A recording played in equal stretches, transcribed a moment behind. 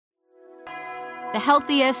The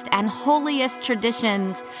healthiest and holiest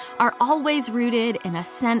traditions are always rooted in a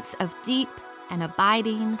sense of deep and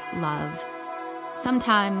abiding love.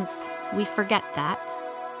 Sometimes we forget that.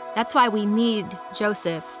 That's why we need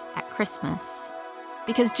Joseph at Christmas.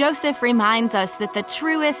 Because Joseph reminds us that the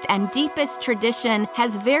truest and deepest tradition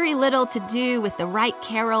has very little to do with the right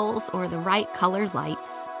carols or the right colored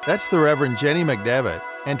lights. That's the Reverend Jenny McDevitt,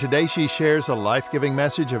 and today she shares a life-giving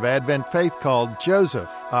message of Advent faith called Joseph,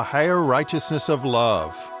 a higher righteousness of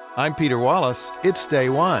love. I'm Peter Wallace. It's Day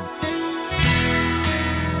One.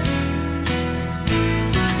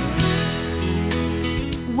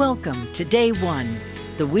 Welcome to Day One,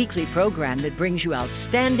 the weekly program that brings you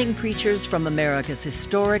outstanding preachers from America's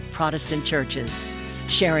historic Protestant churches,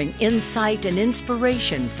 sharing insight and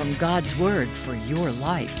inspiration from God's Word for your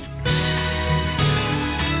life.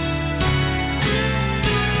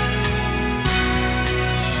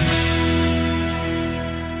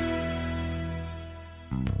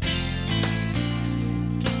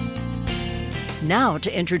 Now,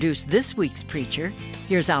 to introduce this week's preacher,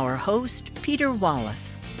 here's our host, Peter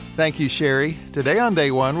Wallace. Thank you, Sherry. Today on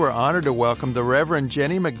Day One, we're honored to welcome the Reverend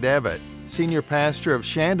Jenny McDevitt, Senior Pastor of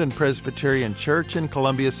Shandon Presbyterian Church in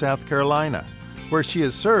Columbia, South Carolina, where she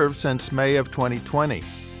has served since May of 2020.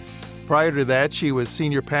 Prior to that, she was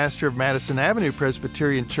Senior Pastor of Madison Avenue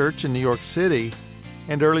Presbyterian Church in New York City,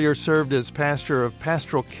 and earlier served as Pastor of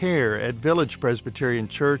Pastoral Care at Village Presbyterian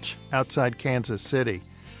Church outside Kansas City.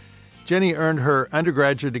 Jenny earned her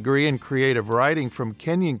undergraduate degree in creative writing from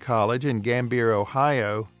Kenyon College in Gambier,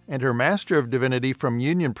 Ohio, and her Master of Divinity from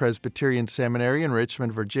Union Presbyterian Seminary in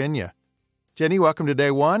Richmond, Virginia. Jenny, welcome to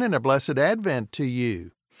Day One and a blessed Advent to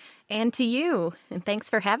you. And to you, and thanks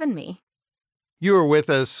for having me. You were with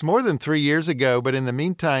us more than 3 years ago, but in the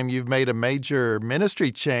meantime, you've made a major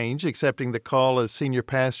ministry change, accepting the call as Senior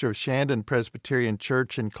Pastor of Shandon Presbyterian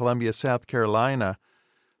Church in Columbia, South Carolina.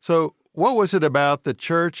 So, what was it about the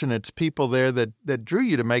church and its people there that drew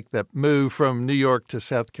you to make the move from New York to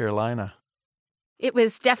South Carolina? It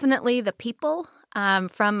was definitely the people.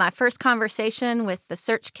 From my first conversation with the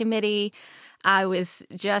search committee, I was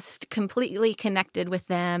just completely connected with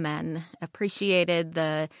them and appreciated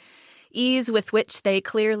the ease with which they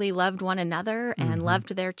clearly loved one another and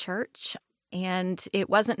loved their church. And it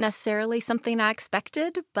wasn't necessarily something I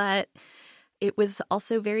expected, but it was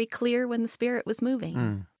also very clear when the Spirit was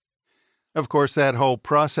moving. Of course, that whole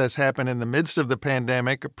process happened in the midst of the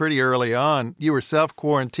pandemic pretty early on. You were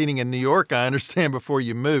self-quarantining in New York, I understand, before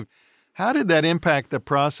you moved. How did that impact the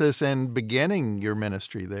process and beginning your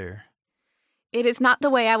ministry there? It is not the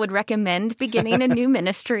way I would recommend beginning a new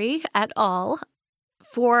ministry at all.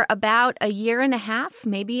 For about a year and a half,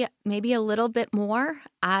 maybe a little bit more,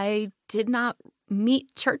 I did not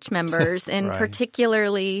meet church members in Right.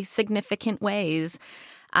 particularly significant ways.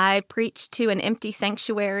 I preached to an empty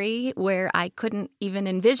sanctuary where I couldn't even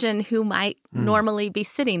envision who might normally be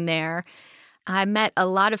sitting there. I met a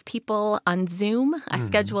lot of people on Zoom. I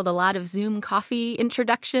scheduled a lot of Zoom coffee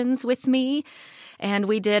introductions with me, and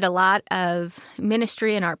we did a lot of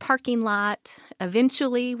ministry in our parking lot.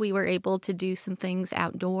 Eventually, we were able to do some things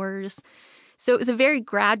outdoors. So it was a very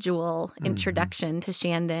gradual introduction to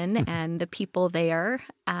Shandon and the people there.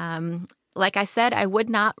 Like I said, I would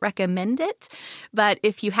not recommend it, but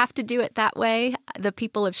if you have to do it that way, the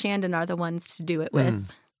people of Shandon are the ones to do it with.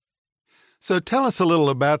 So tell us a little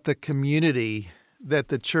about the community that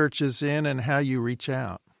the church is in and how you reach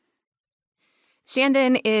out.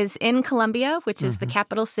 Shandon is in Columbia, which is the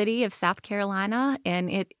capital city of South Carolina, and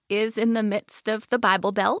it is in the midst of the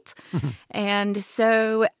Bible Belt. And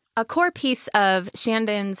so a core piece of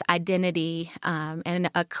Shandon's identity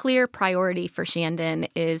and a clear priority for Shandon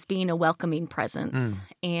is being a welcoming presence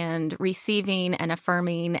and receiving and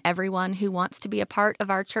affirming everyone who wants to be a part of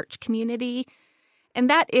our church community. And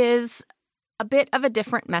that is a bit of a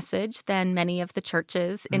different message than many of the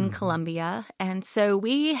churches in Columbia. And so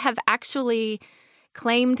we have actually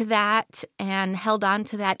claimed that and held on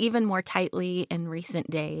to that even more tightly in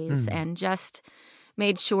recent days and just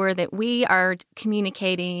made sure that we are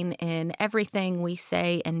communicating in everything we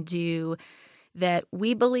say and do that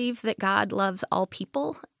we believe that God loves all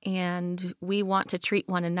people and we want to treat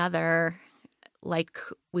one another like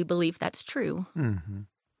we believe that's true.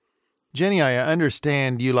 Jenny, I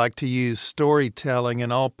understand you like to use storytelling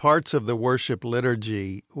in all parts of the worship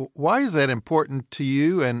liturgy. Why is that important to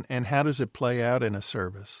you, and how does it play out in a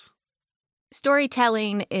service?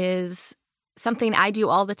 Storytelling is something I do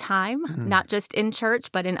all the time, not just in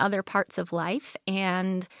church, but in other parts of life.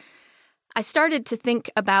 And I started to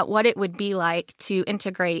think about what it would be like to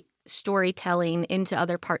integrate storytelling into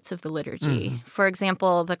other parts of the liturgy. For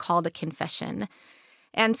example, the call to confession.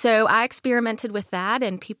 And so I experimented with that,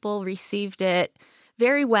 and people received it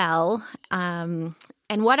very well. And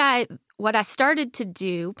what I started to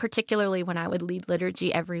do, particularly when I would lead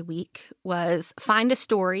liturgy every week, was find a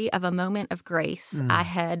story of a moment of grace I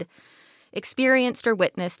had experienced or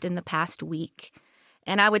witnessed in the past week.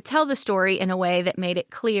 And I would tell the story in a way that made it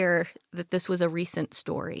clear that this was a recent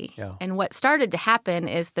story. Yeah. And what started to happen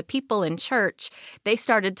is the people in church, they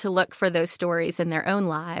started to look for those stories in their own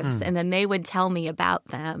lives, and then they would tell me about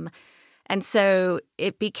them. And so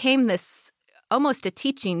it became this almost a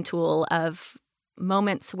teaching tool of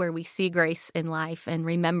moments where we see grace in life and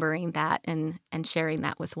remembering that and sharing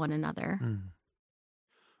that with one another.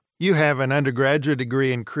 You have an undergraduate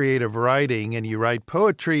degree in creative writing, and you write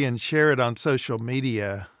poetry and share it on social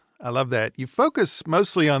media. I love that. You focus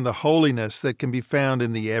mostly on the holiness that can be found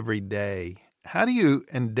in the everyday. How do you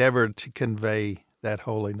endeavor to convey that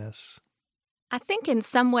holiness? I think in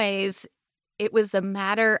some ways it was a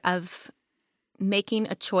matter of making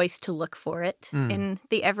a choice to look for it in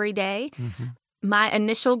the everyday. My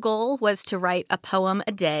initial goal was to write a poem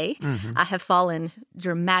a day. I have fallen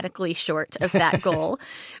dramatically short of that goal.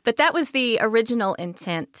 But that was the original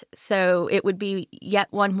intent. So it would be yet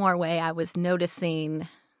one more way I was noticing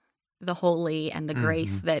the holy and the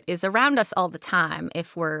grace that is around us all the time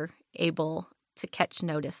if we're able to catch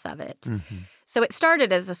notice of it. So it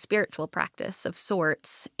started as a spiritual practice of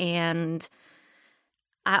sorts. And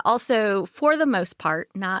I also, for the most part,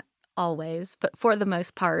 not always, but for the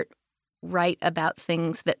most part, write about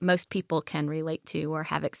things that most people can relate to or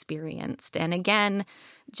have experienced. And again,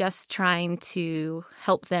 just trying to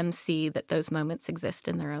help them see that those moments exist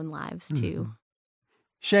in their own lives too.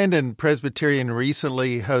 Shandon Presbyterian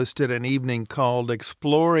recently hosted an evening called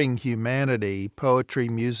Exploring Humanity, Poetry,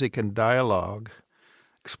 Music, and Dialogue,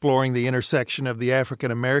 exploring the intersection of the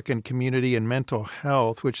African American community and mental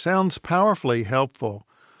health, which sounds powerfully helpful.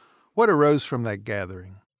 What arose from that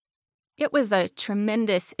gathering? It was a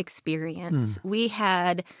tremendous experience. We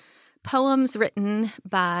had poems written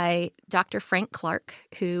by Dr. Frank Clark,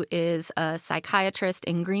 who is a psychiatrist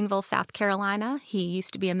in Greenville, South Carolina. He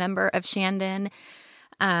used to be a member of Shandon.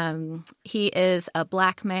 He is a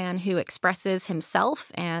Black man who expresses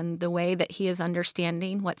himself and the way that he is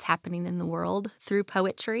understanding what's happening in the world through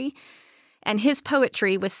poetry. And his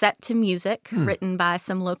poetry was set to music written by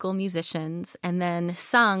some local musicians and then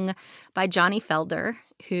sung by Johnny Felder,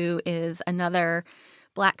 who is another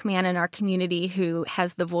Black man in our community who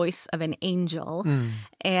has the voice of an angel.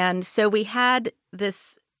 And so we had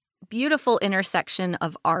this beautiful intersection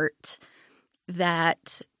of art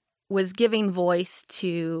that was giving voice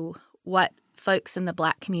to what folks in the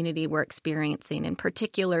Black community were experiencing in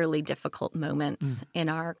particularly difficult moments in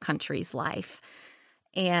our country's life.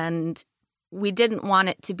 And we didn't want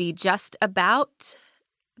it to be just about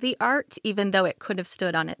the art, even though it could have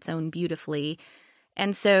stood on its own beautifully.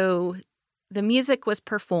 And so the music was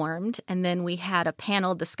performed, and then we had a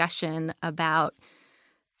panel discussion about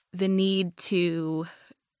the need to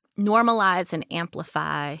normalize and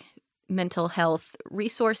amplify mental health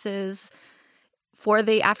resources for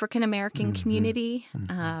the African American community,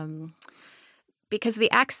 because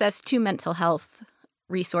the access to mental health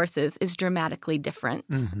resources is dramatically different.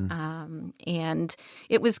 And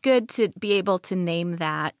it was good to be able to name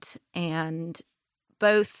that. And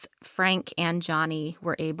both Frank and Johnny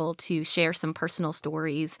were able to share some personal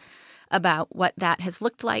stories about what that has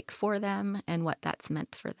looked like for them and what that's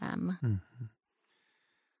meant for them.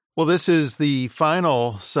 Well, this is the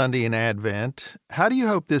final Sunday in Advent. How do you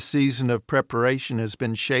hope this season of preparation has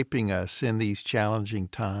been shaping us in these challenging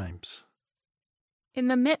times? In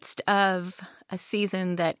the midst of a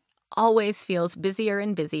season that always feels busier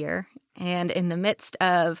and busier, and in the midst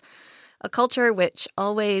of a culture which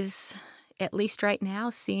always, at least right now,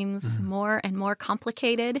 seems more and more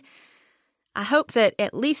complicated, I hope that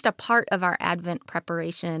at least a part of our Advent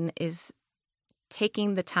preparation is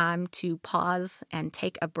taking the time to pause and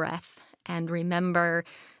take a breath and remember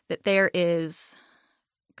that there is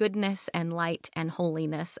goodness and light and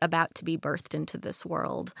holiness about to be birthed into this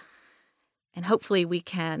world. And hopefully we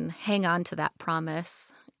can hang on to that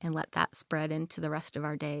promise and let that spread into the rest of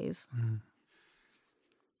our days.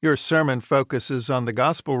 Your sermon focuses on the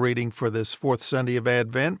gospel reading for this fourth Sunday of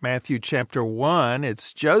Advent, Matthew chapter 1.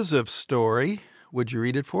 It's Joseph's story. Would you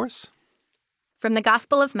read it for us? From the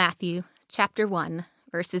Gospel of Matthew, chapter 1,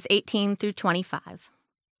 verses 18 through 25.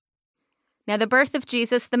 Now the birth of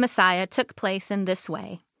Jesus the Messiah took place in this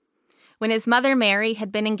way. When his mother Mary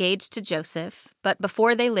had been engaged to Joseph, but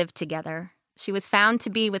before they lived together, she was found to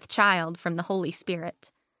be with child from the Holy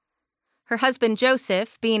Spirit. Her husband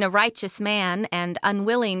Joseph, being a righteous man and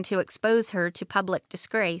unwilling to expose her to public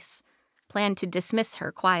disgrace, planned to dismiss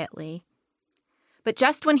her quietly. But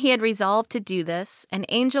just when he had resolved to do this, an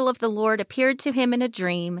angel of the Lord appeared to him in a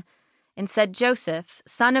dream and said, "Joseph,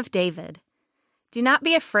 son of David, do not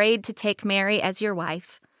be afraid to take Mary as your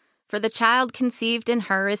wife, for the child conceived in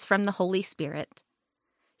her is from the Holy Spirit.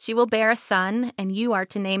 She will bear a son, and you are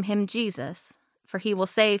to name him Jesus, for he will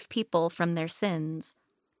save people from their sins."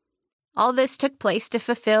 All this took place to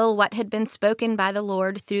fulfill what had been spoken by the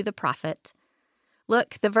Lord through the prophet.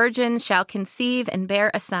 "Look, the virgin shall conceive and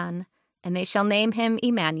bear a son, and they shall name him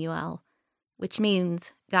Emmanuel," which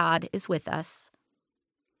means God is with us.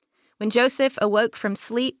 When Joseph awoke from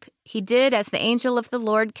sleep, he did as the angel of the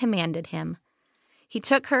Lord commanded him. He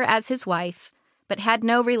took her as his wife, but had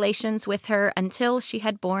no relations with her until she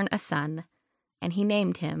had borne a son, and he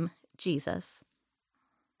named him Jesus.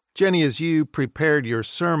 Jenny, as you prepared your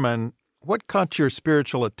sermon, what caught your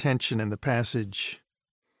spiritual attention in the passage?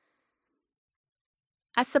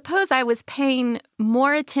 I suppose I was paying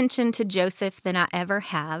more attention to Joseph than I ever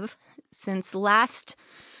have. Since last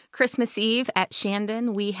Christmas Eve at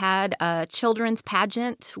Shandon, we had a children's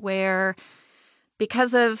pageant where,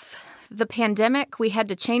 because of the pandemic, we had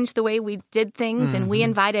to change the way we did things, and we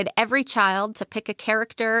invited every child to pick a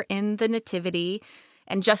character in the nativity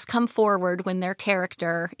and just come forward when their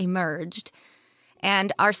character emerged.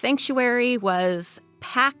 And our sanctuary was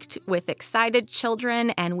packed with excited children,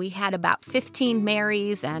 and we had about 15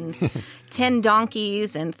 Marys and 10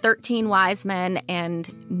 donkeys and 13 wise men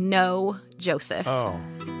and no Joseph. Oh.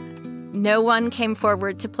 No one came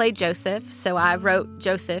forward to play Joseph, so I wrote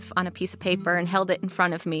Joseph on a piece of paper and held it in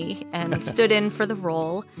front of me and stood in for the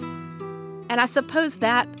role. And I suppose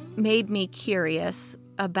that made me curious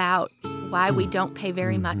about why we don't pay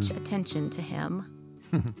very much attention to him.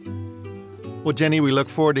 Well, Jenny, we look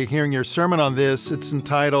forward to hearing your sermon on this. It's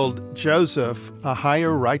entitled, Joseph, A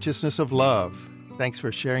Higher Righteousness of Love. Thanks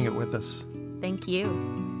for sharing it with us. Thank you.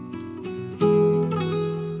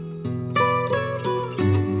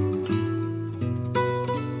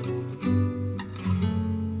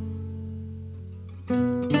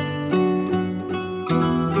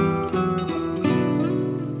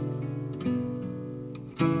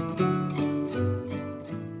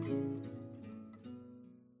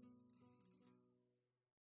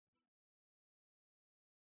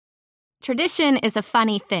 Tradition is a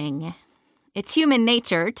funny thing. It's human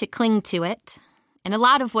nature to cling to it. In a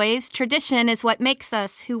lot of ways, tradition is what makes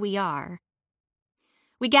us who we are.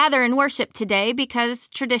 We gather and worship today because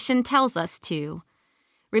tradition tells us to.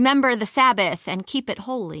 Remember the Sabbath and keep it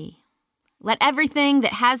holy. Let everything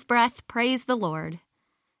that has breath praise the Lord.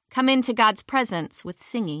 Come into God's presence with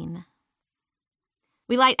singing.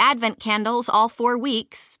 We light Advent candles all 4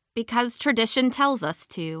 weeks because tradition tells us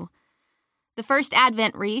to. The first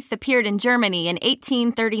Advent wreath appeared in Germany in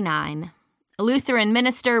 1839. A Lutheran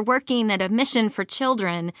minister working at a mission for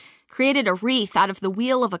children created a wreath out of the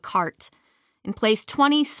wheel of a cart and placed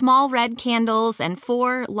 20 small red candles and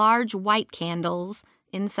 4 large white candles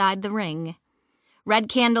inside the ring. Red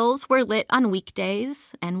candles were lit on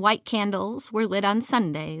weekdays, and white candles were lit on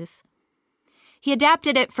Sundays. He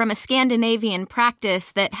adapted it from a Scandinavian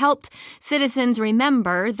practice that helped citizens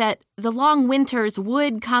remember that the long winters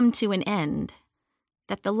would come to an end,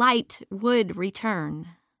 that the light would return.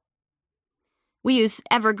 We use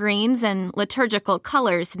evergreens and liturgical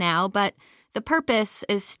colors now, but the purpose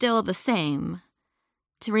is still the same,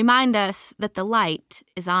 to remind us that the light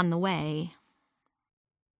is on the way.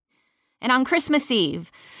 And on Christmas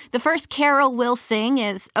Eve, the first carol we'll sing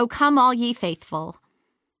is "O Come All Ye Faithful,"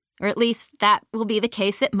 or at least that will be the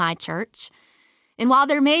case at my church. And while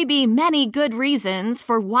there may be many good reasons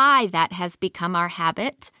for why that has become our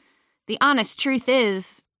habit, the honest truth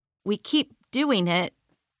is we keep doing it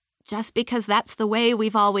just because that's the way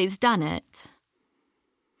we've always done it.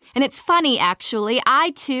 And it's funny, actually.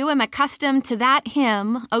 I, too, am accustomed to that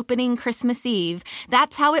hymn opening Christmas Eve.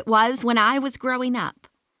 That's how it was when I was growing up.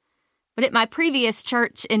 But at my previous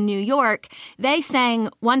church in New York, they sang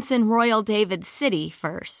 "Once in Royal David's City"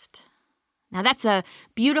 first. Now that's a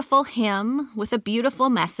beautiful hymn with a beautiful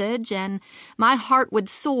message, and my heart would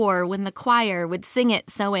soar when the choir would sing it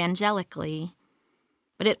so angelically.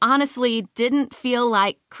 But it honestly didn't feel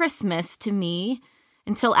like Christmas to me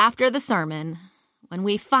until after the sermon, when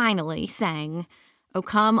we finally sang, "O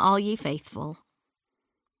Come All Ye Faithful."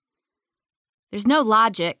 There's no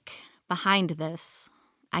logic behind this.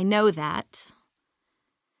 I know that.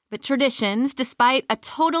 But traditions, despite a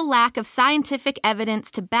total lack of scientific evidence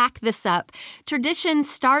to back this up, traditions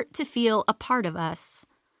start to feel a part of us,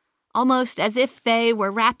 almost as if they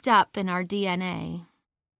were wrapped up in our DNA.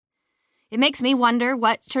 It makes me wonder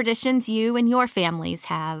what traditions you and your families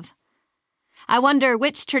have. I wonder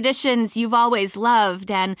which traditions you've always loved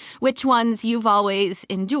and which ones you've always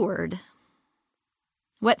endured.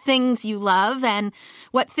 What things you love and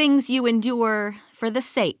what things you endure for the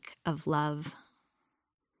sake of love.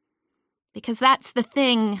 Because that's the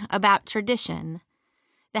thing about tradition.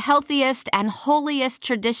 The healthiest and holiest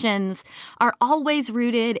traditions are always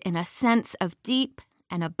rooted in a sense of deep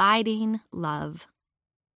and abiding love.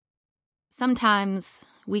 Sometimes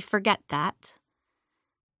we forget that.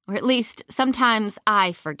 Or at least, sometimes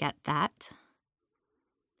I forget that.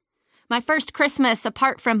 My first Christmas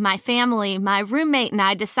apart from my family, my roommate and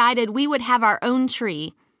I decided we would have our own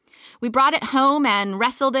tree. We brought it home and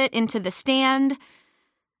wrestled it into the stand.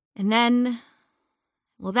 And then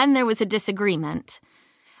there was a disagreement.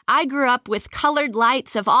 I grew up with colored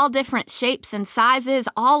lights of all different shapes and sizes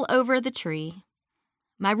all over the tree.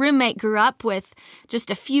 My roommate grew up with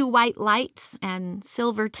just a few white lights and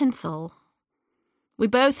silver tinsel. We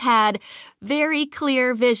both had very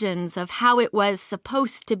clear visions of how it was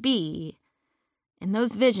supposed to be, and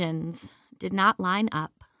those visions did not line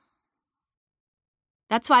up.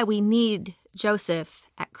 That's why we need Joseph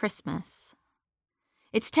at Christmas.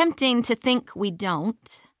 It's tempting to think we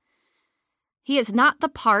don't. He is not the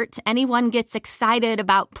part anyone gets excited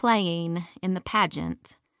about playing in the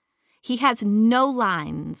pageant. He has no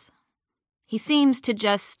lines. He seems to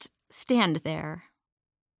just stand there.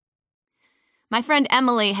 My friend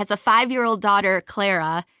Emily has a 5-year-old daughter,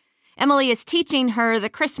 Clara. Emily is teaching her the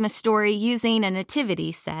Christmas story using a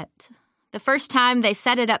nativity set. The first time they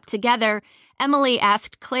set it up together, Emily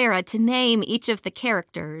asked Clara to name each of the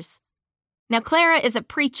characters. Now, Clara is a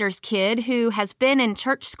preacher's kid who has been in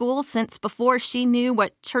church school since before she knew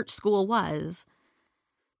what church school was.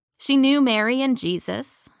 She knew Mary and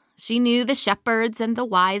Jesus. She knew the shepherds and the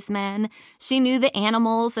wise men. She knew the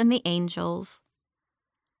animals and the angels.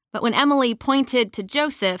 But when Emily pointed to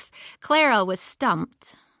Joseph, Clara was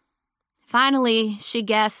stumped. Finally, she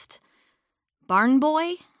guessed, barn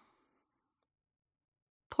boy?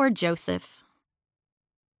 Poor Joseph.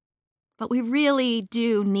 But we really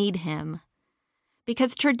do need him.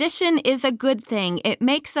 Because tradition is a good thing. It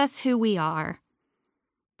makes us who we are.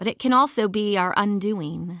 But it can also be our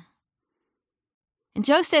undoing. And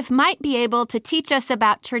Joseph might be able to teach us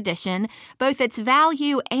about tradition, both its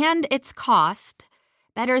value and its cost,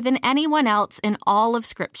 better than anyone else in all of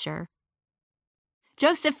Scripture.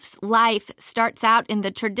 Joseph's life starts out in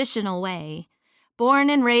the traditional way. Born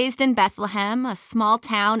and raised in Bethlehem, a small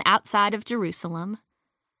town outside of Jerusalem.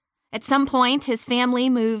 At some point, his family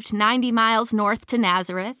moved 90 miles north to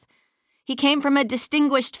Nazareth. He came from a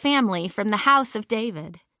distinguished family from the house of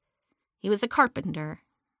David. He was a carpenter,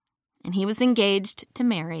 and he was engaged to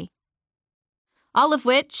Mary. All of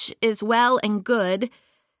which is well and good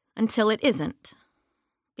until it isn't.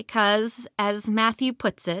 Because, as Matthew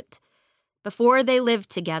puts it, before they lived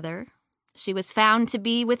together, she was found to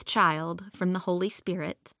be with child from the Holy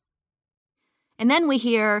Spirit. And then we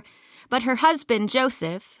hear, but her husband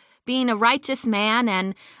Joseph, being a righteous man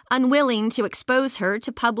and unwilling to expose her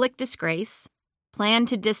to public disgrace, planned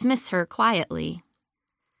to dismiss her quietly.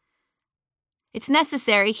 It's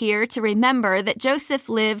necessary here to remember that Joseph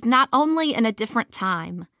lived not only in a different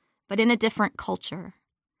time, but in a different culture.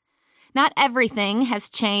 Not everything has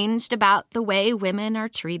changed about the way women are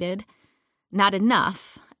treated. Not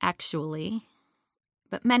enough, actually.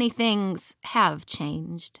 But many things have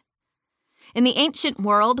changed. In the ancient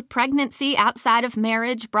world, pregnancy outside of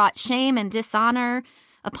marriage brought shame and dishonor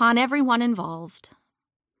upon everyone involved.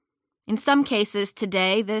 In some cases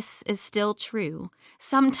today, this is still true,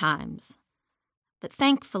 sometimes, but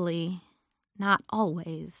thankfully, not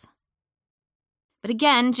always. But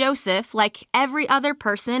again, Joseph, like every other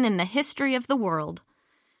person in the history of the world,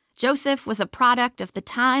 Joseph was a product of the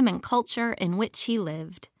time and culture in which he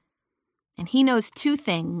lived. And he knows two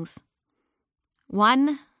things.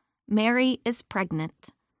 1, Mary is pregnant.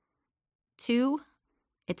 2,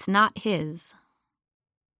 it's not his.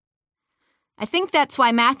 I think that's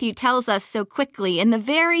why Matthew tells us so quickly, in the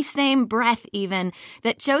very same breath even,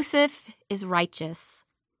 that Joseph is righteous.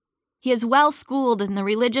 He is well schooled in the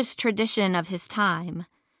religious tradition of his time.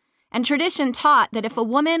 And tradition taught that if a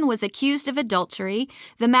woman was accused of adultery,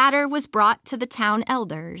 the matter was brought to the town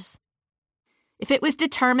elders. If it was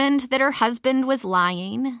determined that her husband was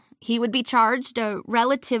lying, he would be charged a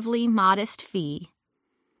relatively modest fee.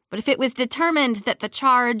 But if it was determined that the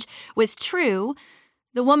charge was true,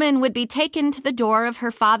 the woman would be taken to the door of her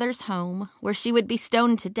father's home, where she would be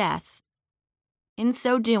stoned to death. In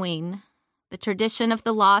so doing, the tradition of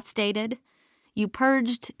the law stated, you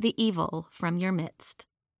purged the evil from your midst.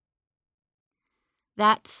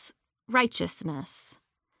 That's righteousness,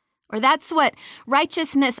 Or that's what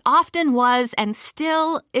righteousness often was and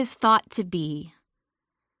still is thought to be.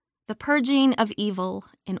 The purging of evil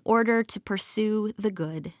in order to pursue the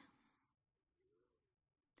good.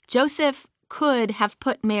 Joseph could have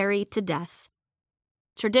put Mary to death.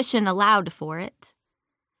 Tradition allowed for it.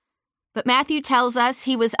 But Matthew tells us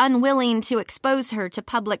he was unwilling to expose her to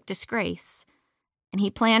public disgrace, and he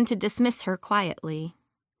planned to dismiss her quietly.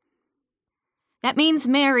 That means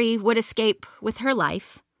Mary would escape with her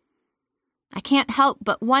life. I can't help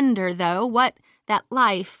but wonder, though, what that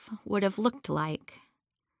life would have looked like.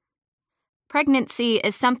 Pregnancy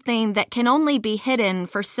is something that can only be hidden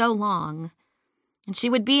for so long, and she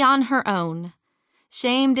would be on her own,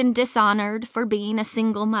 shamed and dishonored for being a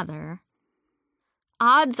single mother.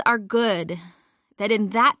 Odds are good that in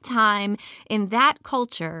that time, in that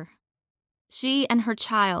culture, she and her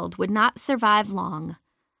child would not survive long,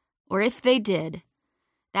 or if they did,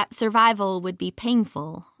 that survival would be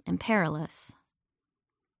painful and perilous.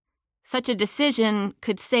 Such a decision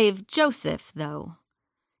could save Joseph, though.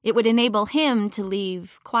 It would enable him to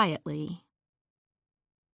leave quietly.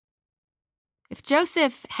 If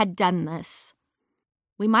Joseph had done this,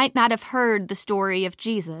 we might not have heard the story of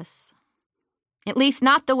Jesus. At least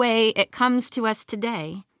not the way it comes to us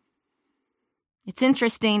today. It's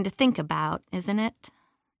interesting to think about, isn't it?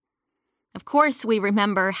 Of course, we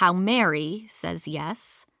remember how Mary says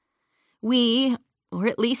yes. We, or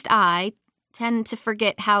at least I, tend to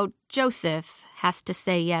forget how Joseph has to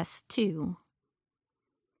say yes, too.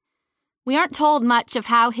 We aren't told much of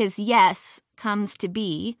how his yes comes to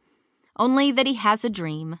be, only that he has a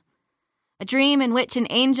dream in which an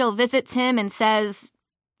angel visits him and says,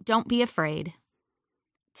 "Don't be afraid.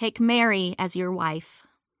 Take Mary as your wife.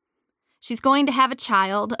 She's going to have a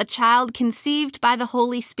child conceived by the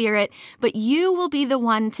Holy Spirit, but you will be the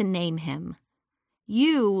one to name him.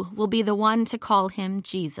 You will be the one to call him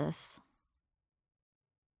Jesus."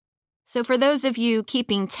 So for those of you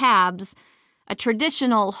keeping tabs, a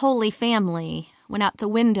traditional Holy Family went out the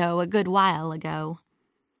window a good while ago.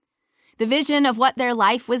 The vision of what their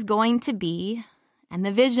life was going to be, and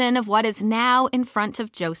the vision of what is now in front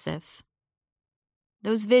of Joseph.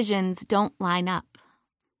 Those visions don't line up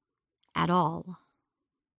at all.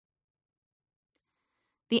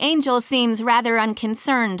 The angel seems rather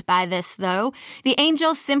unconcerned by this, though. The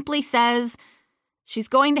angel simply says, "She's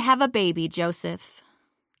going to have a baby, Joseph,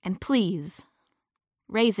 and please,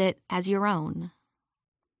 raise it as your own."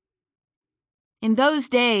 In those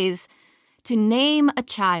days, to name a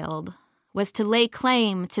child was to lay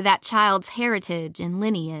claim to that child's heritage and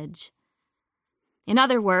lineage. In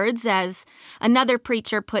other words, as another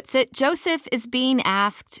preacher puts it, Joseph is being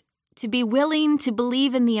asked to be willing to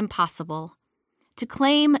believe in the impossible, to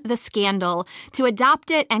claim the scandal, to adopt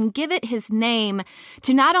it and give it his name,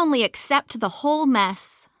 to not only accept the whole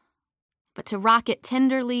mess, but to rock it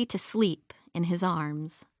tenderly to sleep in his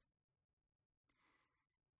arms.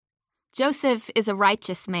 Joseph is a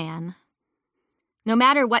righteous man. No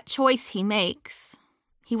matter what choice he makes,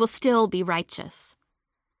 he will still be righteous.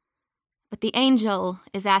 But the angel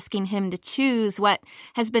is asking him to choose what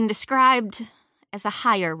has been described as a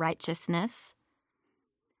higher righteousness.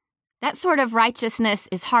 That sort of righteousness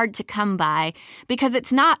is hard to come by because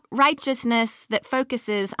it's not righteousness that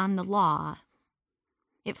focuses on the law.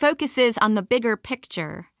 It focuses on the bigger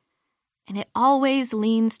picture, and it always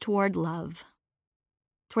leans toward love,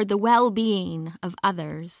 toward the well-being of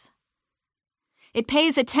others. It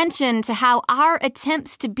pays attention to how our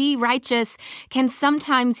attempts to be righteous can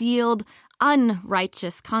sometimes yield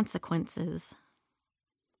unrighteous consequences.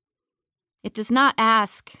 It does not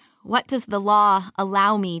ask, "What does the law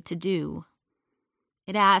allow me to do?"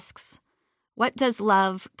 It asks, "What does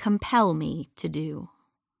love compel me to do?"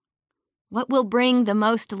 What will bring the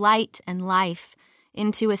most light and life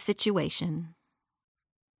into a situation?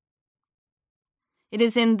 It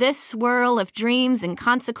is in this swirl of dreams and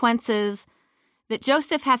consequences that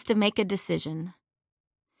Joseph has to make a decision.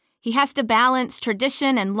 He has to balance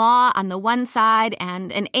tradition and law on the one side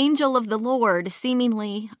and an angel of the Lord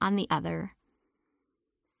seemingly on the other.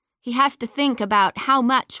 He has to think about how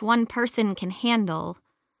much one person can handle,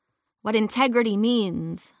 what integrity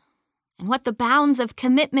means, and what the bounds of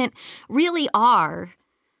commitment really are,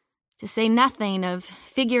 to say nothing of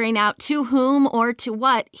figuring out to whom or to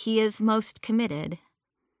what he is most committed.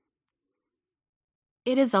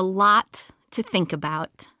 It is a lot to think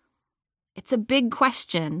about. It's a big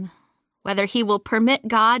question, whether he will permit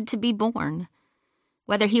God to be born,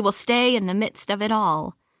 whether he will stay in the midst of it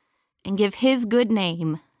all and give his good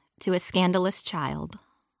name to a scandalous child.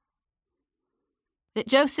 That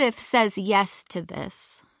Joseph says yes to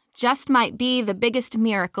this just might be the biggest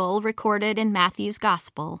miracle recorded in Matthew's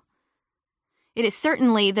gospel. It is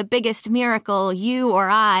certainly the biggest miracle you or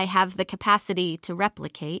I have the capacity to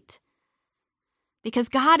replicate. Because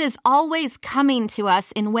God is always coming to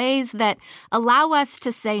us in ways that allow us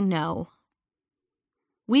to say no.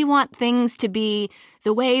 We want things to be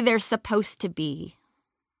the way they're supposed to be.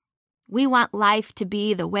 We want life to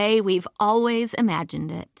be the way we've always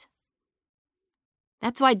imagined it.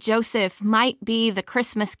 That's why Joseph might be the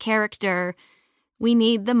Christmas character we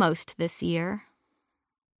need the most this year,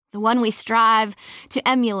 the one we strive to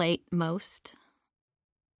emulate most.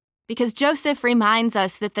 Because Joseph reminds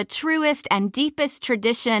us that the truest and deepest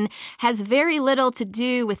tradition has very little to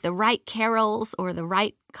do with the right carols or the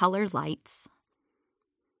right colored lights.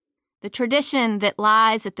 The tradition that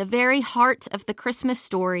lies at the very heart of the Christmas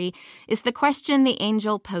story is the question the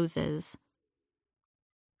angel poses.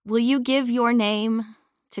 Will you give your name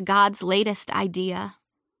to God's latest idea?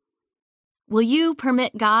 Will you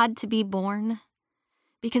permit God to be born?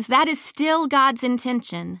 Because that is still God's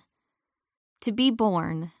intention, to be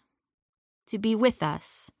born, to be with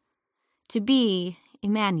us, to be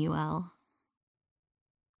Emmanuel.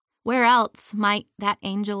 Where else might that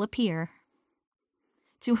angel appear?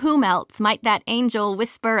 To whom else might that angel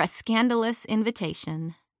whisper a scandalous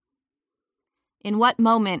invitation? In what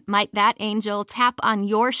moment might that angel tap on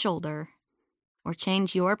your shoulder or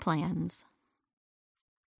change your plans?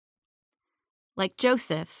 Like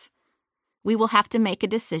Joseph, we will have to make a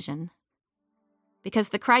decision, because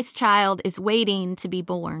the Christ child is waiting to be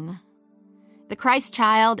born. The Christ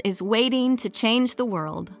child is waiting to change the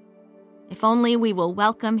world, if only we will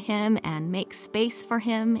welcome him and make space for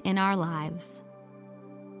him in our lives.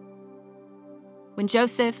 When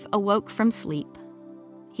Joseph awoke from sleep,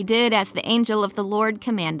 he did as the angel of the Lord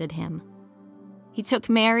commanded him. He took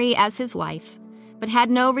Mary as his wife, but had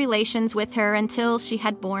no relations with her until she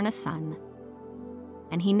had borne a son.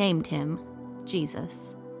 And he named him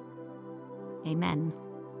Jesus. Amen.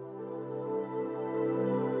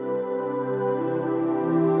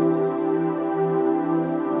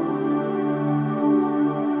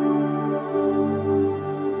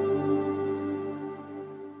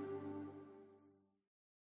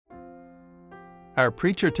 Our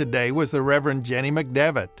preacher today was the Reverend Jenny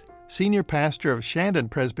McDevitt, Senior Pastor of Shandon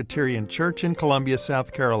Presbyterian Church in Columbia,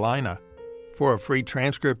 South Carolina. For a free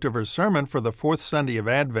transcript of her sermon for the fourth Sunday of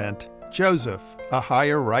Advent, Joseph, A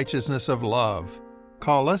Higher Righteousness of Love,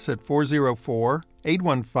 call us at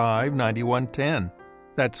 404-815-9110.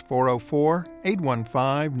 That's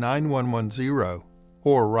 404-815-9110.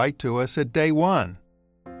 Or write to us at Day One,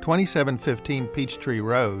 2715 Peachtree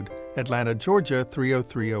Road, Atlanta, Georgia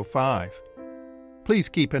 30305. Please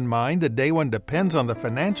keep in mind that Day One depends on the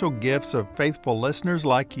financial gifts of faithful listeners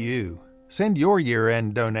like you. Send your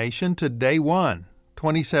year-end donation to Day One,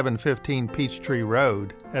 2715 Peachtree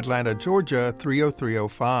Road, Atlanta, Georgia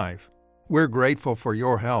 30305. We're grateful for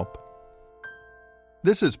your help.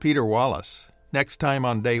 This is Peter Wallace. Next time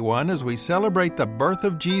on Day One, as we celebrate the birth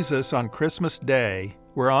of Jesus on Christmas Day,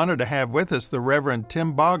 we're honored to have with us the Reverend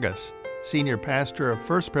Tim Bogus, Senior Pastor of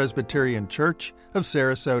First Presbyterian Church of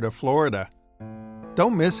Sarasota, Florida.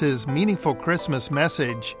 Don't miss his meaningful Christmas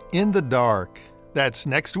message, In the Dark. That's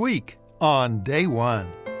next week on Day One.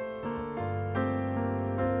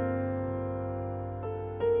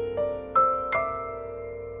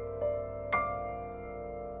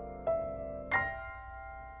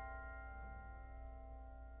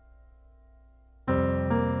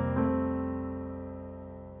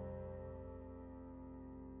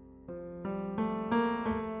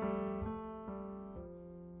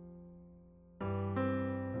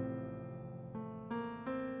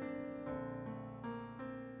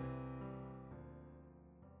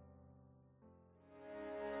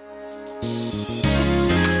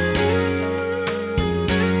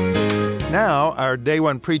 Now, our Day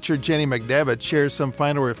One preacher, Jenny McDevitt, shares some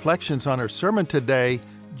final reflections on her sermon today,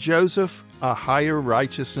 Joseph, A Higher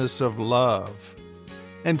Righteousness of Love.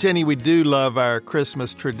 And Jenny, we do love our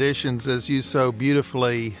Christmas traditions, as you so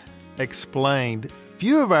beautifully explained.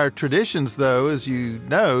 Few of our traditions, though, as you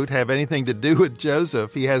note, have anything to do with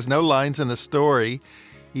Joseph. He has no lines in the story.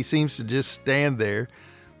 He seems to just stand there.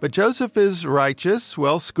 But Joseph is righteous,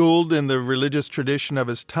 well-schooled in the religious tradition of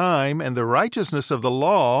his time, and the righteousness of the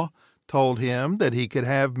law told him that he could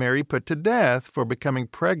have Mary put to death for becoming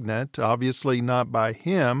pregnant, obviously not by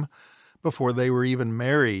him, before they were even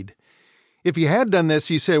married. If he had done this,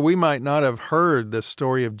 you said, we might not have heard the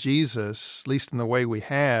story of Jesus, at least in the way we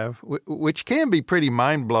have, which can be pretty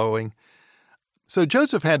mind-blowing. So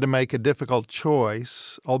Joseph had to make a difficult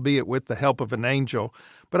choice, albeit with the help of an angel.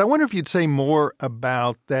 But I wonder if you'd say more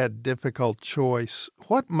about that difficult choice.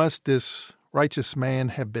 What must this righteous man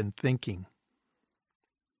have been thinking?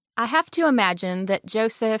 I have to imagine that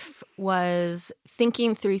Joseph was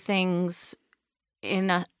thinking through things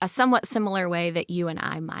in a somewhat similar way that you and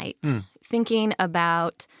I might, thinking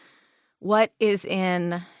about what is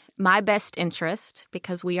in my best interest,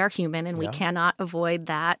 because we are human and we cannot avoid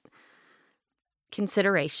that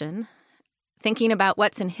consideration, thinking about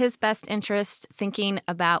what's in his best interest, thinking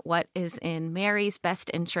about what is in Mary's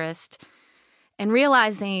best interest, and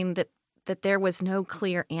realizing that there was no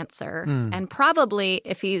clear answer. And probably,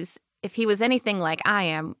 if he was anything like I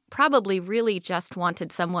am, probably really just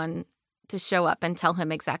wanted someone to show up and tell him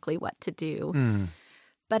exactly what to do.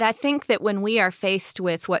 But I think that when we are faced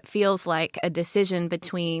with what feels like a decision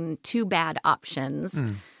between two bad options,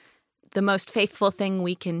 the most faithful thing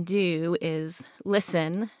we can do is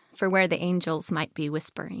listen for where the angels might be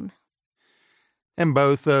whispering. And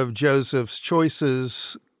both of Joseph's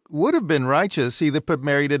choices would have been righteous, either put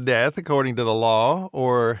Mary to death according to the law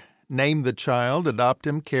or name the child, adopt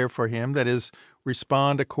him, care for him, that is,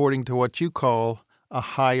 respond according to what you call a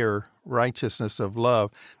higher righteousness of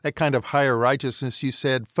love. That kind of higher righteousness, you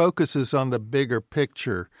said, focuses on the bigger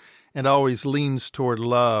picture and always leans toward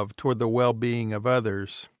love, toward the well-being of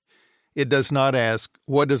others. It does not ask,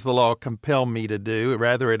 what does the law compel me to do?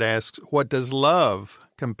 Rather, it asks, what does love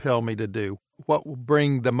compel me to do? What will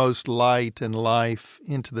bring the most light and life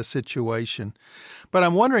into the situation? But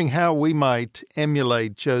I'm wondering how we might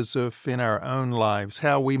emulate Joseph in our own lives,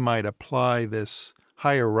 how we might apply this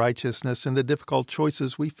higher righteousness in the difficult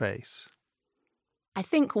choices we face. I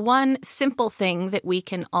think one simple thing that we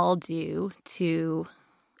can all do to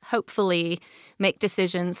hopefully make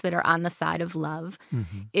decisions that are on the side of love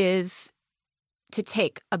is to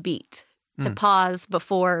take a beat, to pause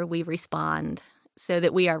before we respond, so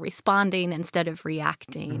that we are responding instead of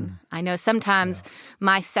reacting. I know sometimes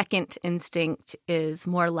my second instinct is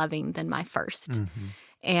more loving than my first.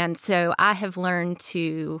 And so I have learned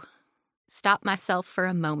to stop myself for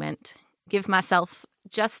a moment, give myself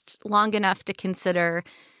just long enough to consider,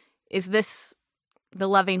 is this the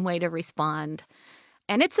loving way to respond?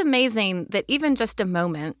 And it's amazing that even just a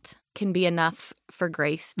moment can be enough for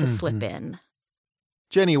grace to slip in.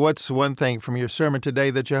 Jenny, what's one thing from your sermon today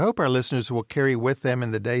that you hope our listeners will carry with them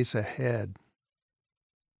in the days ahead?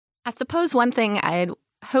 I suppose one thing I'd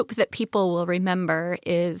hope that people will remember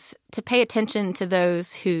is to pay attention to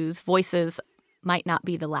those whose voices might not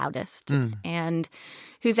be the loudest and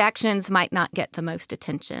whose actions might not get the most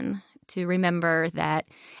attention. To remember that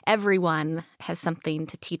everyone has something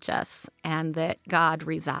to teach us and that God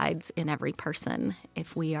resides in every person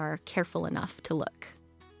if we are careful enough to look.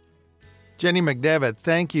 Jenny McDevitt,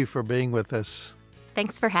 thank you for being with us.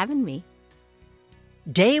 Thanks for having me.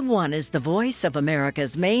 Day One is the voice of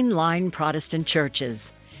America's mainline Protestant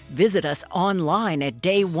churches. Visit us online at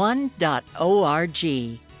dayone.org.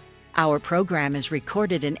 Our program is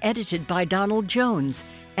recorded and edited by Donald Jones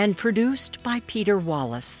and produced by Peter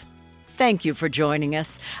Wallace. Thank you for joining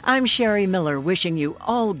us. I'm Sherry Miller, wishing you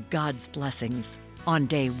all God's blessings on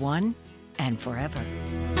Day One and forever.